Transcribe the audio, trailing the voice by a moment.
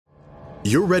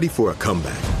You're ready for a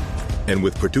comeback. And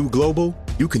with Purdue Global,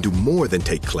 you can do more than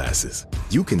take classes.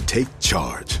 You can take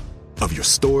charge of your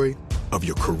story, of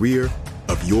your career,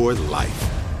 of your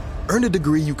life. Earn a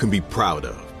degree you can be proud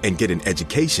of and get an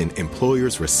education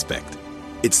employers respect.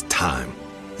 It's time,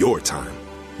 your time,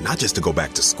 not just to go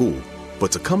back to school,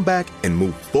 but to come back and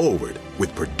move forward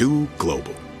with Purdue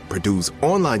Global, Purdue's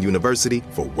online university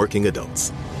for working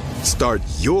adults. Start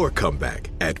your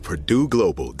comeback at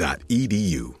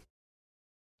purdueglobal.edu.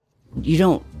 You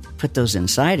don't put those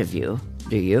inside of you,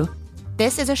 do you?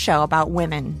 This is a show about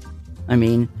women. I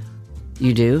mean,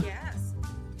 you do? Yes.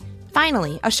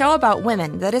 Finally, a show about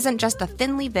women that isn't just a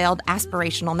thinly veiled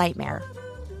aspirational nightmare.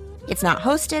 It's not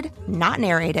hosted, not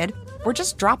narrated. We're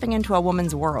just dropping into a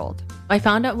woman's world. I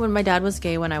found out when my dad was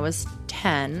gay when I was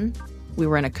 10. We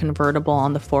were in a convertible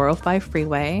on the 405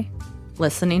 freeway,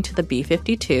 listening to the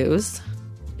B-52s.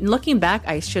 Looking back,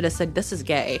 I should have said, this is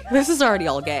gay. This is already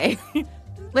all gay.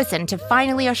 Listen to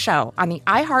Finally a Show on the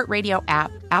iHeartRadio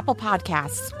app, Apple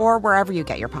Podcasts, or wherever you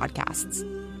get your podcasts.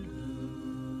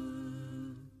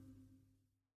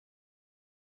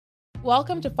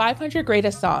 Welcome to 500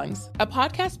 Greatest Songs, a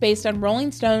podcast based on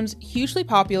Rolling Stone's hugely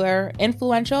popular,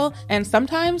 influential, and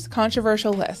sometimes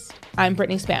controversial list. I'm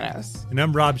Brittany Spanos. And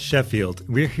I'm Rob Sheffield.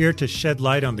 We're here to shed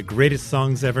light on the greatest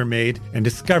songs ever made and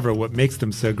discover what makes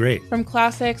them so great. From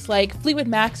classics like Fleetwood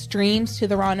Mac's Dreams to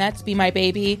the Ronettes' Be My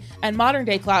Baby, and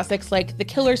modern-day classics like The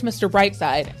Killers' Mr.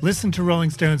 Brightside. Listen to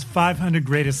Rolling Stone's 500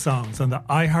 Greatest Songs on the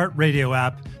iHeartRadio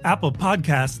app, Apple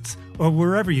Podcasts, or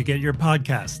wherever you get your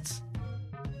podcasts.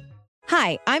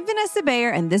 Hi, I'm Vanessa Bayer,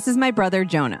 and this is my brother,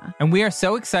 Jonah. And we are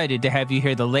so excited to have you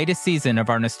hear the latest season of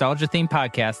our nostalgia-themed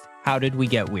podcast, How Did We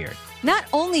Get Weird? Not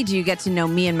only do you get to know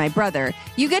me and my brother,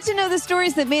 you get to know the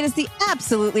stories that made us the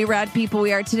absolutely rad people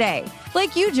we are today.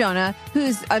 Like you, Jonah,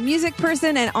 who's a music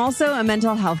person and also a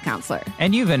mental health counselor.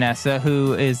 And you, Vanessa,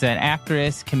 who is an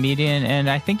actress, comedian, and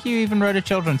I think you even wrote a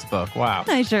children's book. Wow.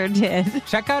 I sure did.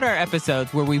 Check out our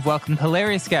episodes where we've welcomed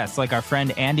hilarious guests like our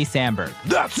friend Andy Samberg.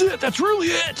 That's it. That's really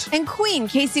it. And Queen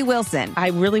Casey Wilson. I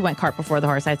really went cart before the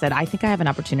horse. I said, I think I have an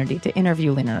opportunity to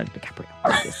interview Leonardo DiCaprio.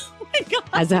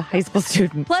 As a high school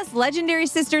student. Plus legendary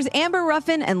sisters Amber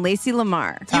Ruffin and Lacey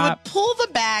Lamar. You would pull the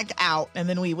bag out, and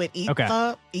then we would eat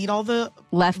all the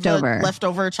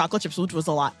leftover chocolate chips, which was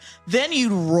a lot. Then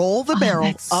you'd roll the barrel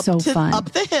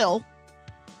up the hill,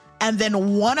 and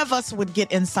then one of us would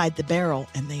get inside the barrel,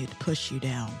 and they'd push you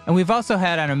down. And we've also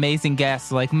had on amazing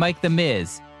guests like Mike the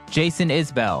Miz, Jason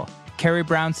Isbell, Carrie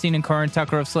Brownstein and Corin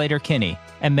Tucker of Slater-Kinney,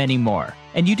 and many more.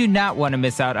 And you do not want to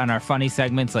miss out on our funny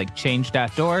segments like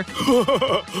Change.dork.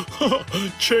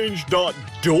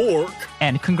 Change.dork.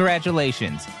 And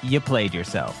congratulations, you played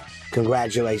yourself.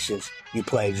 Congratulations, you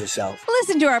played yourself.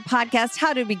 Listen to our podcast,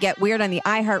 How Did We Get Weird, on the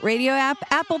iHeartRadio app,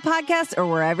 Apple Podcasts, or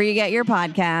wherever you get your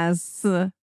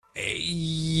podcasts. You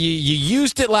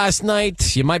used it last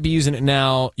night. You might be using it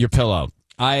now. Your pillow.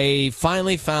 I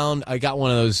finally found, I got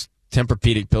one of those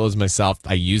Tempur-Pedic pillows myself.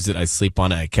 I use it. I sleep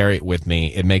on it. I carry it with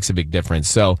me. It makes a big difference.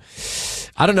 So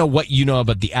I don't know what you know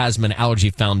about the Asthma and Allergy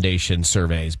Foundation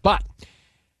surveys, but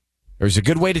there's a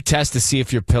good way to test to see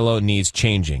if your pillow needs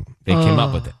changing. They came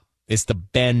up with it. It's the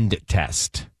bend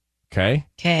test. Okay?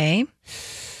 Okay.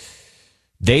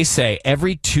 They say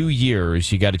every 2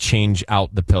 years you got to change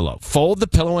out the pillow. Fold the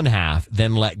pillow in half,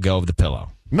 then let go of the pillow.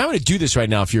 You might want to do this right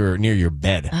now if you're near your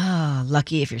bed. Oh,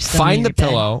 lucky if you're still Find near the your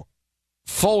pillow. bed.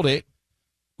 Fold it,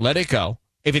 let it go.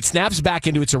 If it snaps back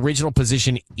into its original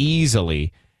position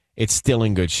easily, it's still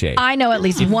in good shape. I know at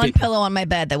least one pillow on my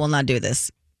bed that will not do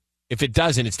this. If it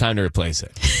doesn't, it's time to replace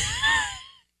it.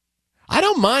 I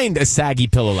don't mind a saggy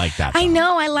pillow like that, though. I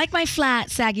know. I like my flat,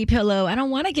 saggy pillow. I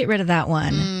don't want to get rid of that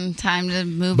one. Time to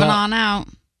move it on out.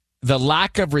 The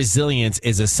lack of resilience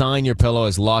is a sign your pillow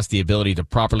has lost the ability to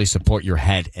properly support your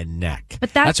head and neck.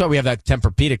 But that's why we have that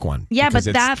Tempur-Pedic one. Yeah, but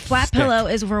that it's flat stick. pillow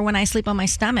is for when I sleep on my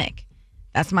stomach.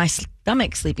 That's my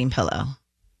stomach sleeping pillow.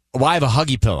 Well, I have a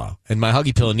Huggy pillow, and my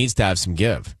Huggy pillow needs to have some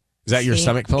give. Is that your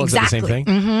stomach pillow? Exactly. Is that the same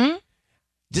thing? Mm-hmm.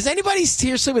 Does anybody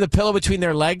here sleep with a pillow between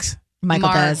their legs? Michael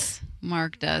does.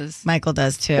 Mark does. Michael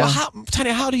does too. Well,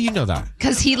 Tanya, how do you know that?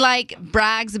 Because he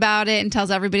brags about it and tells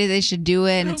everybody they should do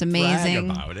it, and it's amazing.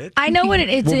 Brag about it. I know what it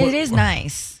is. It is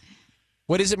nice.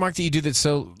 What is it, Mark, that you do that's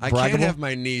so I braggable? can't have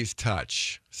my knees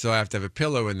touch, so I have to have a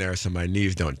pillow in there so my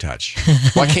knees don't touch.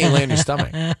 Why can't you lay on your stomach?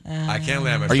 I can't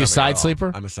lay on my stomach. Are you a at side all.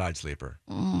 sleeper? I'm a side sleeper.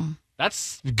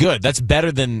 That's good. That's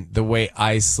better than the way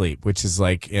I sleep, which is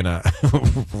like in a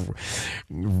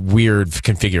weird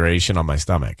configuration on my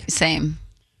stomach. Same.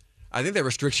 I think that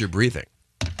restricts your breathing.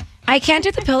 I can't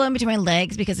do the pillow in between my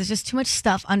legs because there's just too much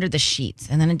stuff under the sheets,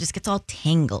 and then it just gets all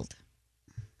tangled.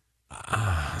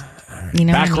 All You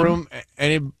know, back room.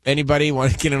 Anybody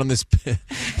want to get in on this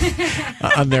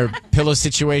on their pillow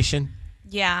situation?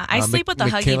 Yeah, I sleep with a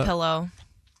huggy pillow.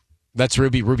 That's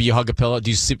Ruby. Ruby, you hug a pillow. Do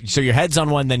you sleep, so your head's on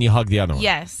one, then you hug the other one?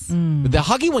 Yes. But the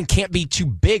huggy one can't be too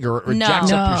big or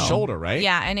jacks up your shoulder, right?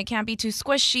 Yeah, and it can't be too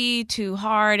squishy, too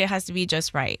hard. It has to be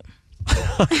just right.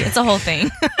 It's a whole thing.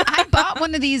 I bought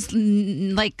one of these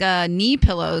knee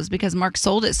pillows because Mark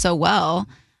sold it so well.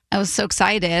 I was so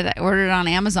excited. I ordered it on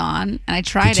Amazon and I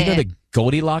tried it. Did you know the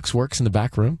Goldilocks works in the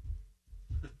back room?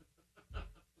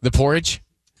 The porridge?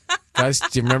 Guys,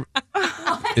 do you remember?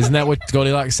 Isn't that what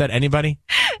Goldilocks said? Anybody?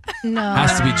 No.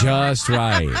 Has to be just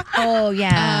right. Oh,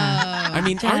 yeah. I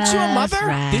mean, aren't you a mother?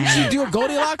 Right. Didn't you do a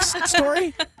Goldilocks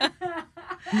story?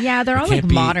 Yeah, they're all like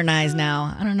modernized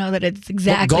now. I don't know that it's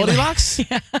exactly Goldilocks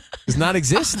does not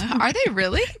exist. Are they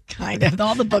really? Kind of.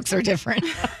 All the books are different.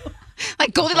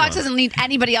 Like Goldilocks doesn't need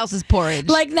anybody else's porridge.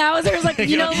 Like now there's like,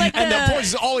 you know, like and the porridge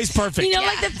is always perfect. You know,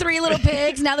 like the three little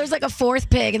pigs. Now there's like a fourth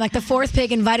pig, and like the fourth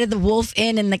pig invited the wolf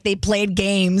in, and like they played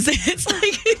games. It's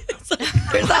like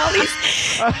there's all these.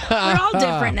 They're all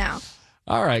different now.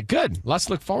 All right, good. Lots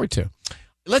to look forward to.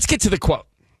 Let's get to the quote.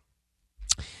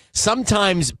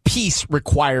 Sometimes peace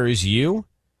requires you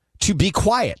to be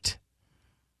quiet.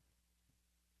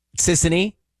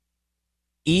 Sissany,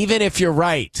 even if you're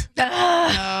right.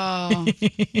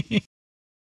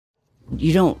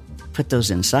 You don't put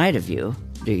those inside of you,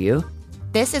 do you?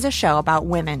 This is a show about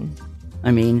women.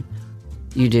 I mean,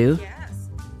 you do?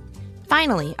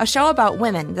 Finally, a show about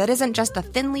women that isn't just a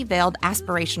thinly veiled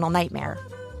aspirational nightmare.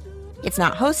 It's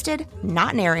not hosted,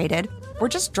 not narrated. We're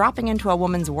just dropping into a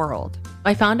woman's world.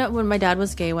 I found out when my dad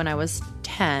was gay when I was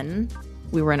 10.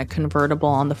 We were in a convertible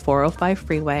on the 405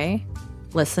 freeway,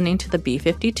 listening to the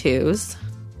B-52s.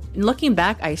 And looking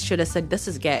back, I should have said, this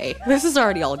is gay. This is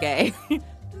already all gay.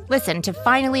 Listen to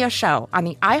Finally a Show on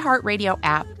the iHeartRadio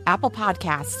app, Apple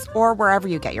Podcasts, or wherever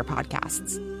you get your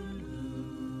podcasts.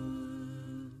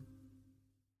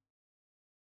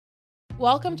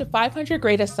 Welcome to 500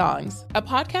 Greatest Songs, a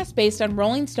podcast based on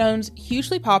Rolling Stone's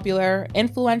hugely popular,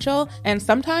 influential, and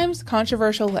sometimes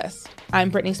controversial list. I'm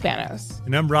Brittany Spanos.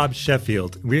 And I'm Rob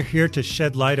Sheffield. We're here to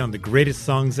shed light on the greatest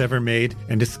songs ever made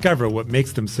and discover what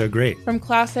makes them so great. From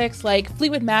classics like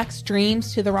Fleetwood Mac's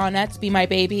Dreams to the Ronettes' Be My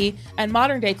Baby, and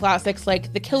modern-day classics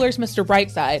like The Killer's Mr.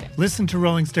 Brightside. Listen to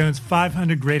Rolling Stone's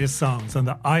 500 Greatest Songs on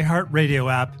the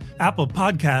iHeartRadio app, Apple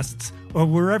Podcasts, or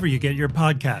wherever you get your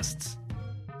podcasts.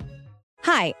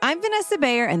 Hi, I'm Vanessa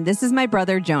Bayer, and this is my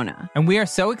brother, Jonah. And we are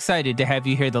so excited to have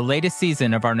you hear the latest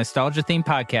season of our nostalgia-themed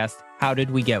podcast, How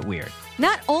Did We Get Weird?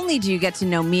 Not only do you get to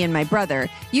know me and my brother,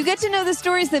 you get to know the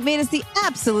stories that made us the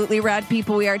absolutely rad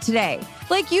people we are today.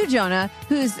 Like you, Jonah,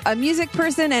 who's a music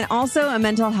person and also a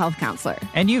mental health counselor.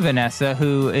 And you, Vanessa,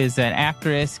 who is an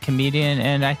actress, comedian,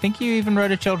 and I think you even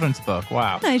wrote a children's book.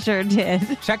 Wow. I sure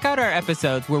did. Check out our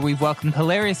episodes where we've welcomed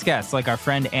hilarious guests like our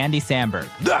friend Andy Samberg.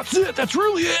 That's it. That's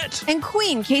really it. And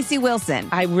Queen Casey Wilson.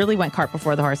 I really went cart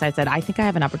before the horse. I said, I think I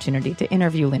have an opportunity to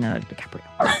interview Leonardo DiCaprio.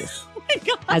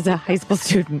 As a high school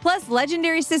student. Plus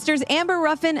legendary sisters Amber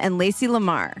Ruffin and Lacey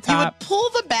Lamar. You would pull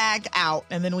the bag out,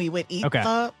 and then we would eat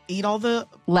all the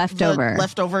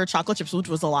leftover chocolate chips, which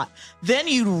was a lot. Then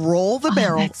you'd roll the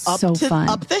barrel up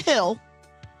the hill,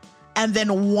 and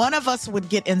then one of us would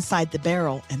get inside the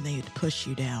barrel, and they'd push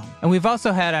you down. And we've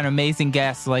also had on amazing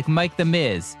guests like Mike the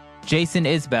Miz, Jason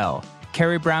Isbell,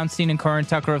 Carrie Brownstein and Corin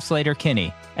Tucker of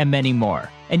Slater-Kinney, and many more.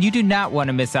 And you do not want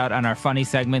to miss out on our funny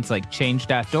segments like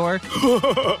Change.dork.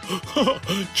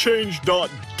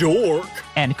 Change.dork.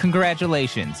 And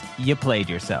congratulations, you played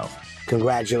yourself.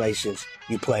 Congratulations,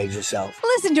 you played yourself.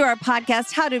 Listen to our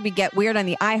podcast, How Did We Get Weird, on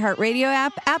the iHeartRadio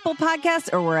app, Apple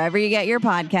Podcasts, or wherever you get your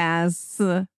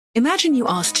podcasts. Imagine you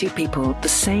ask two people the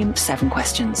same 7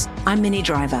 questions. I'm Minnie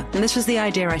Driver, and this was the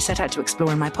idea I set out to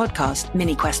explore in my podcast,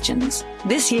 Minnie Questions.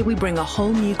 This year, we bring a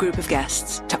whole new group of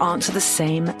guests to answer the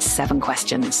same 7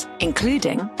 questions,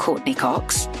 including Courtney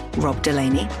Cox, Rob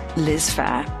Delaney, Liz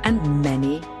Phair, and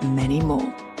many, many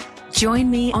more. Join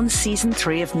me on Season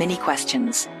 3 of Minnie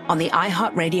Questions on the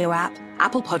iHeartRadio app,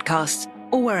 Apple Podcasts,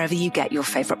 or wherever you get your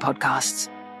favorite podcasts.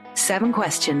 7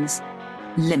 questions,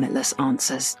 limitless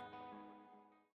answers.